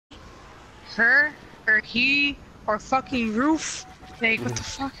her, or he, or fucking roof. Like, what the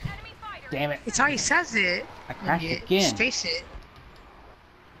fuck? Damn it. It's how he says it. I crashed Idiot. again. Just face it.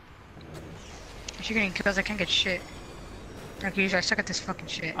 If you're getting kills, I can't get shit. Like usually, I suck at this fucking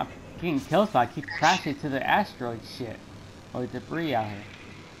shit. I'm getting kills, but I keep crashing to the asteroid shit. Or debris out here.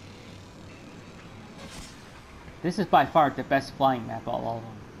 This is by far the best flying map of all of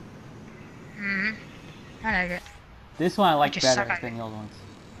them. I like it. This one I like just better suck at than it. the old ones.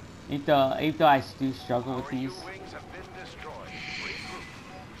 Even though I do struggle with these.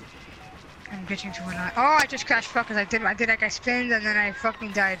 I'm getting to one. Oh, I just crashed fuck because I did like I spinned and then I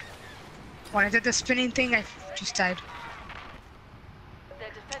fucking died. When I did the spinning thing, I just died. Their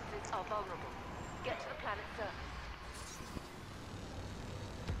defenses are vulnerable. Get to the planet's surface.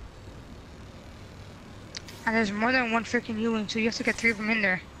 And there's more than one freaking U-wing, so you have to get 3 of them in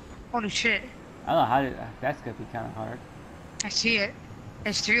there. Holy shit. I don't know how to, that's gonna be kind of hard. I see it.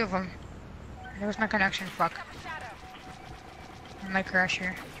 There's 3 of them. There was my connection, fuck. I might crash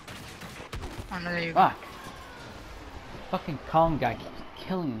here. Oh no, there you go. Fuck. Fucking Kong guy keeps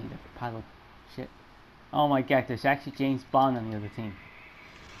killing me, the pile of shit. Oh my god, there's actually James Bond on the other team.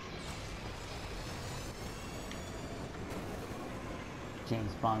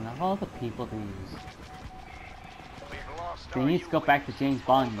 James Bond, of all the people to use. They need to go back to James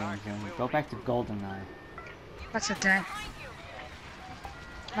Bond games and go back to GoldenEye. What's it there?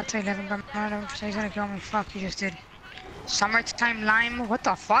 I'll tell you 11 gun so he's gonna kill me. Fuck, you just did. Summertime lime? What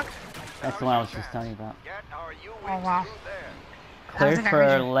the fuck? That's the one I was just telling you about. Oh wow. Clear think I for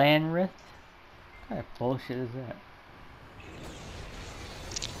heard you. land rift? What kind of bullshit is that?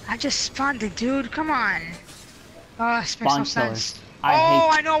 I just spawned it, dude. Come on. Oh, this makes no Spawn sense. killers.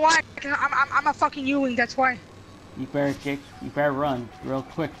 I know why. I'm a fucking U-wing, that's why. You better run real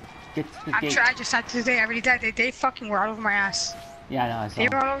quick. Get to the I'm gate. sure I just had today. I already died. They fucking were all over my ass. Yeah, I know. I saw They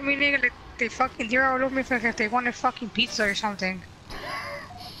them. were all over me, nigga. They were all over me like if they wanted fucking pizza or something.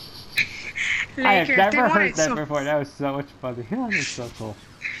 I Like, have if they never heard wanted that some- before. That was so much funny. That was so cool.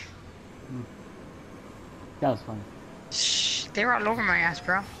 That was funny. Shh, they were all over my ass,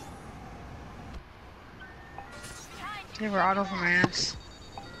 bro. They were all over my ass.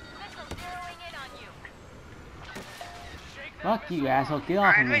 Fuck you, asshole. Get off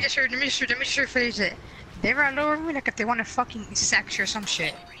Alright, of let me me. just rephrase it. They were all over me like if they wanted fucking sex or some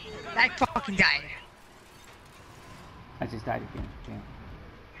shit. I fucking died. I just died again. Damn.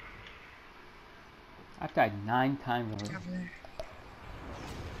 I've died 9 times already. Over there.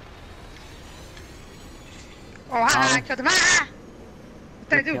 Oh, ha! I killed him. Ah! What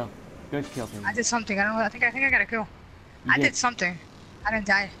did I Good do? kill. Good kill, baby. I did something. I don't know. I think I got a kill. You I did something. I didn't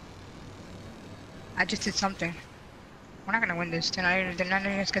die. I just did something. We're not gonna win this. They're not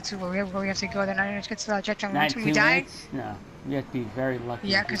even get to where we have to go. They're not even get to the jet jungle. Once 2 we die. minutes? No. You have to be very lucky.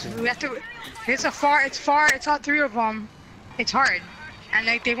 Yeah, if you because do. we have to. It's far. It's all 3 of them. It's hard. And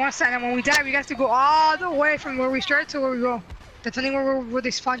like they want to, and when we die, we have to go all the way from where we start to where we go, depending where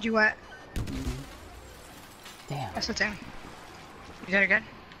they spawned you at. Damn. That's the thing. You did it again?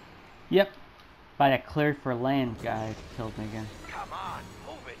 Yep. By that cleared for land guy killed me again. Come on,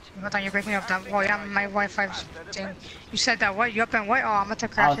 move it. I thought you're breaking up that. Oh yeah, my Wi-Fi's thing. You said that what? You up and what? Oh, I'm gonna I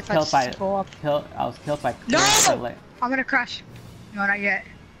crash was if I killed by just go up. I was killed by No! cleared for land. I'm gonna crash. No, not yet.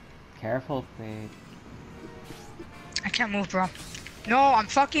 Careful, babe. I can't move, bro. No, I'm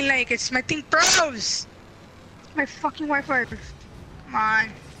fucking like it's my thing froze. My fucking Wi-Fi. Come on.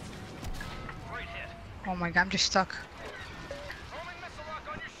 Great hit. Oh my god, I'm just stuck. Homing missile lock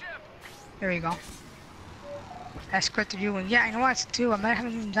on your ship. There you go. That's good to you. And yeah, I know what to do. I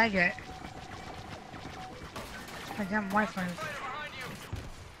haven't even died yet. My damn Wi-Fi. Behind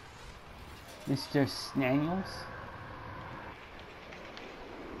you. Mr. Snaniels?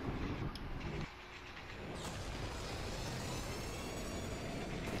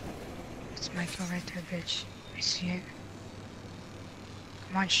 That's my kill right there, bitch. I see it.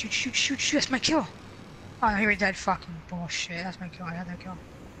 Come on, shoot, shoot, shoot, shoot. That's my kill. Oh, here we dead. Fucking bullshit. That's my kill. I had that kill.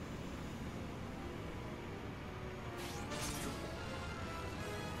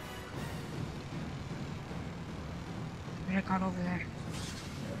 I'm gonna go over there.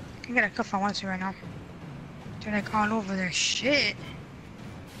 I can get a kill if I want to right now. They're like all over there. Shit.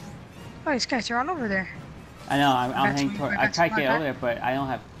 Oh, these guys are all over there. I know, I'm got heading some- toward. I I got tried to some- get I over there, but I don't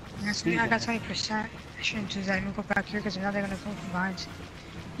have. That's speed me. I got there. 20%. I shouldn't do that. Let me go back here because now they're gonna come from behind.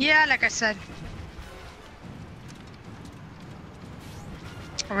 Yeah, like I said.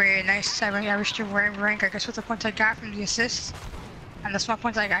 Very nice. I reached your rank. I guess what the points I got from the assist. And the small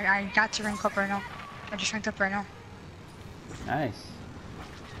points I got to rank up right now. I just ranked up right now. Nice.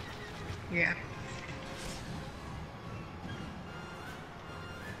 Yeah.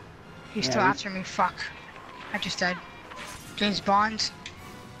 He's Yeah, still he's- after me. Fuck. I just died. James Bond.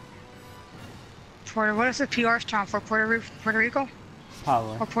 What is the PR stand for? Puerto Rico?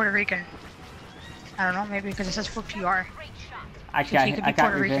 Probably. Or Puerto Rican? I don't know, maybe because it says for PR. I So he got could be I got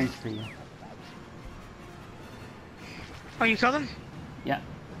Puerto Rican. revenge for you. Oh, you killed him? Yeah.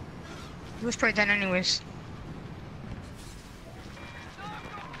 He was probably dead anyways.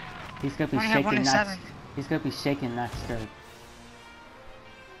 He's gonna be I only have 1 shaking in that. 7. He's gonna be shaking that straight.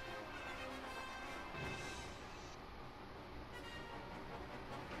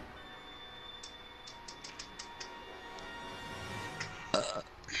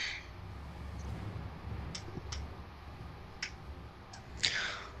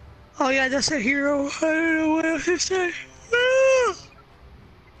 Oh yeah, that's a hero. I don't know what else to say.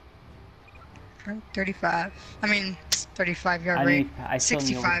 35. I mean, 35 yard rate. I still need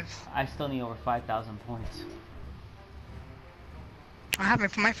 65. I still need over 5,000 points. I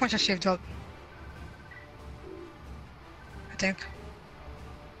have my points are saved up. I think.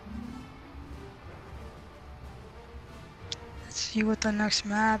 Let's see what the next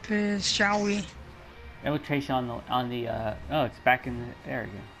map is, shall we? Infiltration on the oh, it's back in the air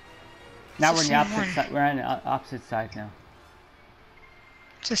again. Now It's we're on the the same opposite side. We're on the opposite side now.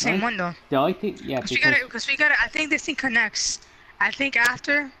 It's the same one though. The only thing, yeah, Because we gotta, I think this thing connects. I think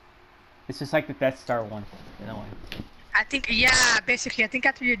after, it's just like the Death Star one, in a way. I think, yeah, basically, I think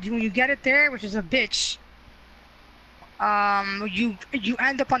after when you get it there, which is a bitch, you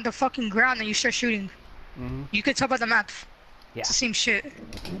end up on the fucking ground and you start shooting. You can tell by the map. Yeah. It's the same shit.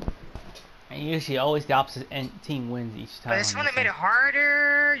 And usually always the opposite team wins each time. But this one, they made it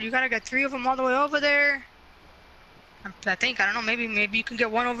harder. You gotta get 3 of them all the way over there. I think, I don't know, maybe you can get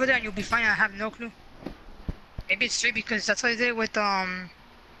 1 over there and you'll be fine. I have no clue. Maybe it's 3 because that's what I did with,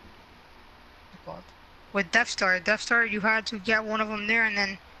 with Death Star. Death Star, you had to get 1 of them there and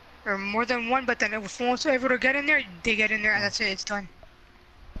then, or more than 1, but then if once able to get in there, they get in there and that's it, it's done.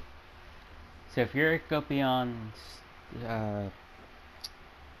 So if you're gonna be on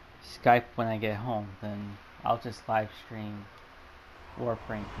Skype when I get home, then I'll just live stream Warframe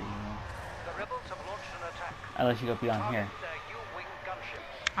for you. The rebels have launched an attack. Unless you go be on here. Their U-wing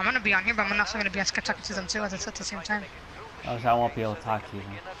gunship. I'm gonna be on here, but I'm also gonna be on Skype talking to them too at the same time. Oh, so I won't be able to talk to you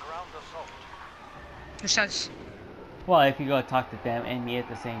then. In a ground assault. It says, Well, if you go talk to them and me at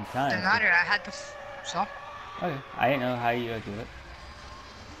the same time. doesn't matter, I had the, so. Okay, I didn't know how you would do it.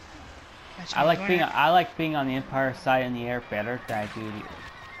 That's I what I'm like doing. being I like being on the Empire side in the air better than I do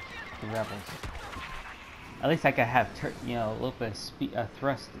the Rebels. At least I could have you know, a little bit of speed,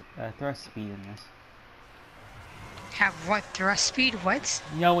 thrust speed in this. Have what? Thrust speed? What?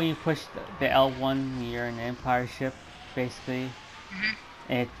 You know when you push the L1 when you're in the Empire ship, basically,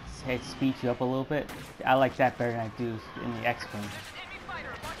 and it speeds you up a little bit. I like that better than I do in the X-Wing.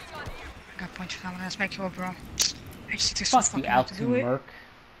 I got points for that one. That's my kill, bro. I just took so Fuck you, fucking long to do it. Merc.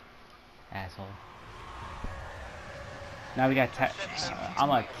 Asshole. Now we got I'm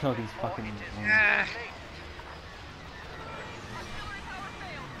gonna kill these fucking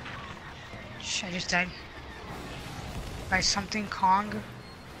Shit, I just died. By something Kong.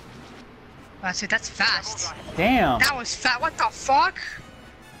 That's it, that's fast. Damn! That was fast. What the fuck?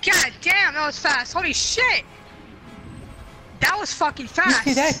 God damn, that was fast. Holy shit! That was fucking fast.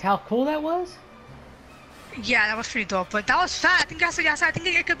 You see that? How cool that was? Yeah, that was pretty dope, but that was fast. I think I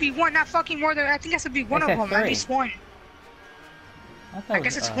think it could be 1, not fucking more than. I think it has to be 1 of said them, at 3. least 1. I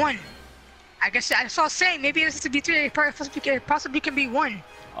guess it's 1. I guess I saw saying maybe this is to be 3. It possibly can be 1.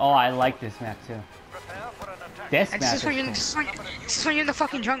 Oh, I like this map too. Prepare for an attack. This And map this is when is you're, cool. this is when you're in the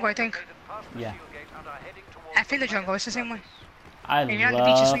fucking jungle, I think. Yeah. I think the jungle. It's the same one. I Maybe on the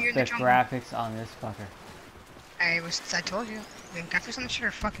beaches love when you're in the the jungle. graphics on this fucker. I told you. The graphics on the shit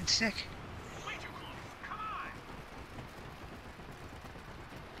are fucking sick.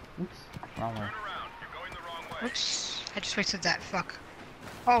 Oops, wrong way. Oops. I just wasted that. Fuck.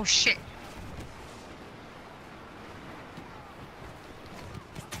 Oh shit.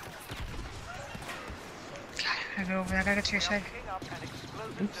 God, I gotta go over there. I gotta get to your side. Picking up an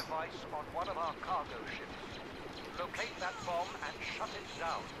explosive device on one of our cargo ships. Locate that bomb and shut it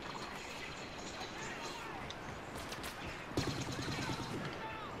down.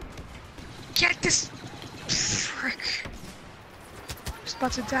 Get this. Frick. I'm just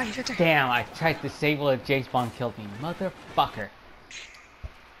about to die. He's right there. Damn, I tried to disable it. James Bond killed me. Motherfucker.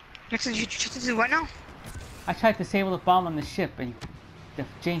 You tried to do what now? I tried to disable the bomb on the ship and the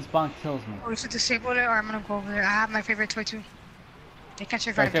James Bond kills me. Oh, you should disable it, or I'm gonna go over there. I have my favorite toy too. They can't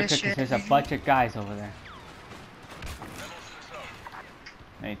survive Right there, this because shit. there's a bunch of guys over there.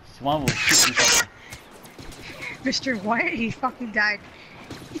 Hey, one will shoot me. Mr. White, he fucking died.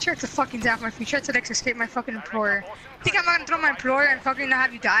 You tried to fucking zap my feet. You tried to like escape my fucking employer. Think I'm not gonna throw my employer and fucking not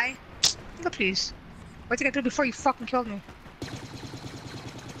have you die? No, please. What did I do before you fucking killed me?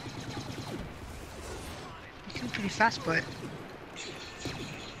 You killed pretty fast, but.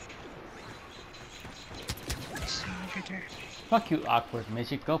 Fuck you, awkward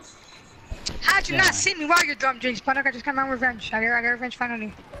midget. Go. How'd you not see me while you're dumb, James? But I just got my revenge. I got revenge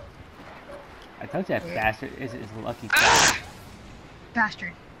finally. I told you that bastard is lucky.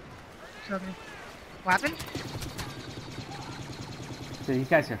 Bastard. Killed me. What happened? So these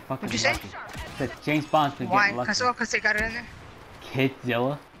guys are fucking What'd you lucky. That James Bond's been Why? getting lucky. Because they got it in there?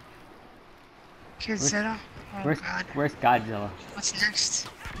 Kidzilla? Kidzilla? Oh god. Where's Godzilla? What's next?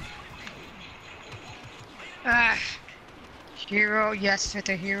 Hero, yes, with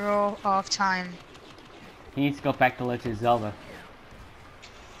the hero of time. He needs to go back to Legend of Zelda.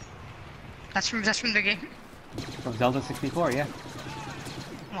 That's from the game? From Zelda 64, yeah.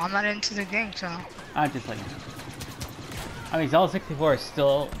 Well, I'm not into the game, so. I'm just like. I mean, Zelda 64 is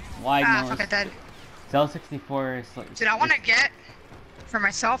still wide known. Fuck, I died. Zelda 64 is like. Dude, I want to get for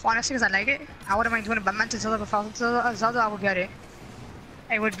myself, honestly, because I like it. I wouldn't mind doing it, but I meant to Zelda before Zelda, I would get it.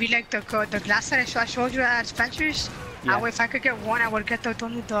 It would be like the glass that I showed you at Spencer's. Yeah. If I could get one, I would get the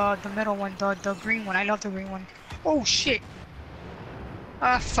middle one, the green one. I love the green one. Oh shit.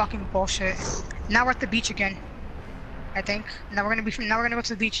 Fucking bullshit. Now we're at the beach again. I think. Now we're gonna go to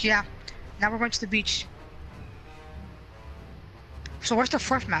the beach. Yeah. Now we're going to the beach. So where's the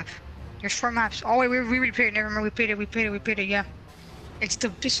fourth map? There's 4 maps. Oh wait, we replayed it. Never mind. We played it. Yeah. It's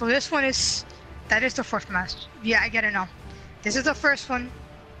the so this one is that is the fourth map. Yeah, I get it now. This is the first one.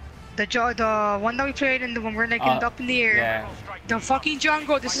 The one that we played in the one we're like up in the air. Yeah. The fucking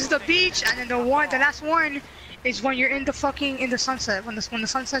jungle. This is the beach, and then the last one is when you're in the sunset. When the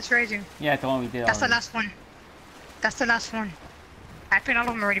sunset's rising. Yeah, the one we did. That's the last one. That's the last one. I played all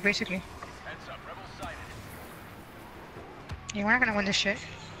of them already, basically. Yeah, we're not gonna win this shit.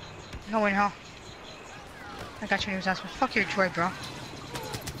 No way in hell. I got your news ass. Fuck your droid, bro.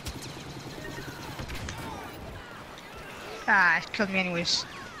 It killed me anyways.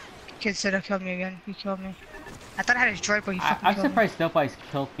 Kid said it killed me again. He killed me. I thought I had his droid, but he fucking I'm killed surprised nobody's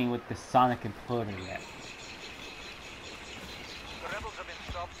killed me with the Sonic Imploder yet. The rebels have been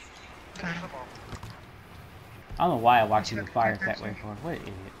stopped. me. I don't know why I walked in the fire that way for. What an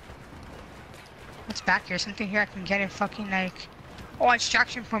idiot. What's back here? Something here I can get it fucking like. Oh,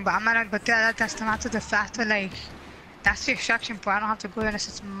 extraction point, but I'm not. But that's not to the fact that like. That's the extraction point. I don't have to go there unless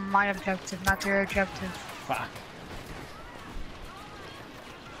it's my objective, not their objective. Fuck.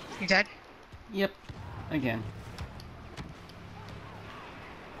 You dead? Yep. Again.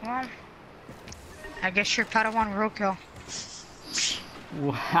 Well, I guess you're Padawan roadkill.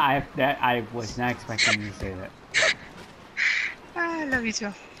 I was not expecting you to say that. I love you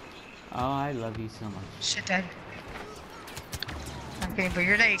too. Oh, I love you so much. Shit, dead. I'm kidding, but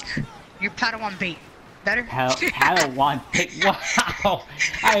you're Padawan bait. Better? Padawan bait. Wow!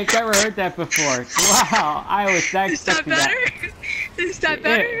 I've never heard that before. Wow! I was not expecting that. Is that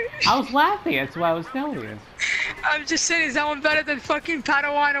better? I was laughing. That's why I was telling you. I'm just saying, is that one better than fucking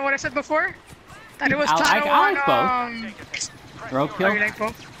Padawan or what I said before? That it was I Padawan. like both. Roadkill? Oh, you like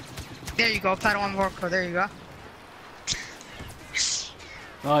both? There you go, Padawan roadkill. There you go.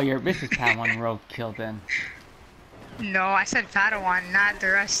 Oh, you're Mrs. Padawan roadkill then. No, I said Padawan, not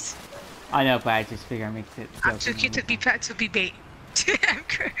the rest. I know, but I just figure I make it. I'm too cute to be bait.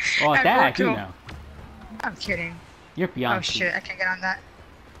 Well, that I do know. I'm kidding. You're beyond. Oh shit, I can't get on that.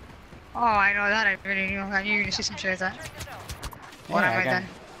 Oh, I know that. I really knew. I knew you were gonna see some shit like that. What am I then?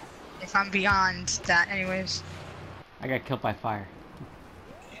 If I'm beyond that, anyways. I got killed by fire.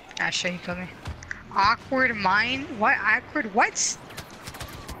 Ah shit, he killed me. Awkward mine? What? Awkward what?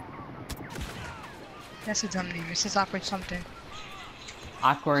 That's a dumb name. It says awkward something.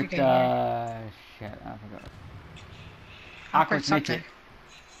 Awkward, shit, I forgot. Awkward something.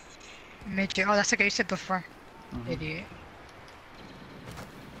 midget. Midget. Oh, that's like I said before. Idiot.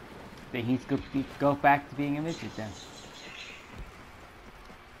 Then he's go back to being a midget then.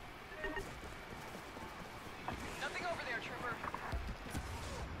 Nothing over there, trooper.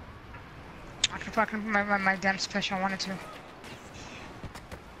 I could fucking put my damn special. I wanted to.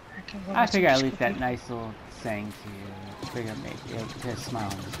 I figure I leave that nice little saying to you. I figure it'll put a smile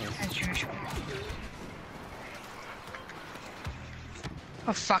on his face. As usual.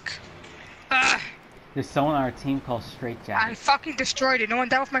 Oh fuck. Ugh. There's someone on our team called Straight Jacket. I fucking destroyed it. No one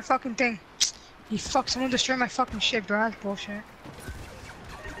died with my fucking thing. Someone destroyed my fucking shit, bro. That's bullshit.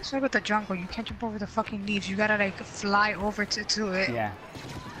 So with the jungle, you can't jump over the fucking leaves. You gotta like fly over to it. Yeah.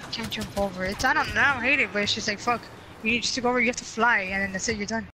 You can't jump over it. I don't hate it, but it's just like fuck. You need just to go over. You have to fly, and then that's it. You're done.